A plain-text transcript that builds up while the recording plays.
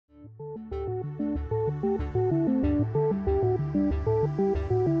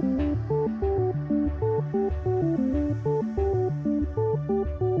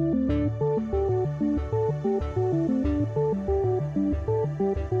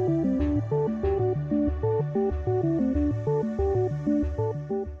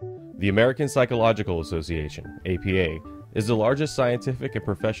The American Psychological Association, APA, is the largest scientific and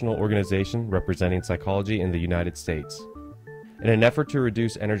professional organization representing psychology in the United States. In an effort to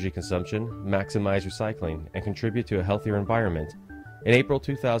reduce energy consumption, maximize recycling, and contribute to a healthier environment, in April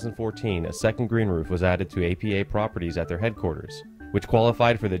 2014, a second green roof was added to APA properties at their headquarters, which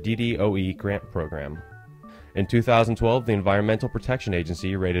qualified for the DDOE grant program. In 2012, the Environmental Protection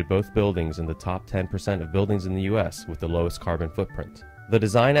Agency rated both buildings in the top 10% of buildings in the U.S. with the lowest carbon footprint. The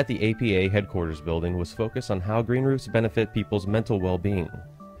design at the APA headquarters building was focused on how green roofs benefit people's mental well-being.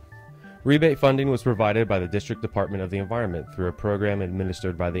 Rebate funding was provided by the District Department of the Environment through a program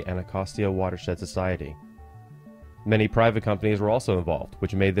administered by the Anacostia Watershed Society. Many private companies were also involved,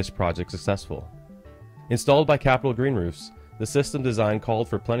 which made this project successful. Installed by Capitol Greenroofs, the system design called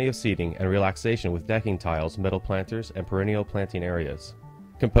for plenty of seating and relaxation with decking tiles, metal planters, and perennial planting areas.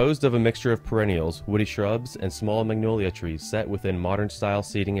 Composed of a mixture of perennials, woody shrubs, and small magnolia trees set within modern-style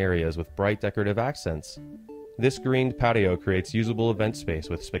seating areas with bright decorative accents, this greened patio creates usable event space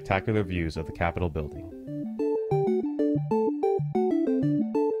with spectacular views of the Capitol building.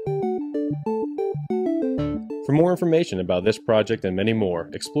 For more information about this project and many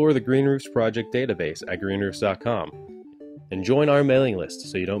more, explore the Greenroofs project database at Greenroofs.com and join our mailing list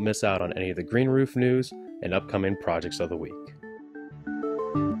so you don't miss out on any of the green roof news and upcoming projects of the week.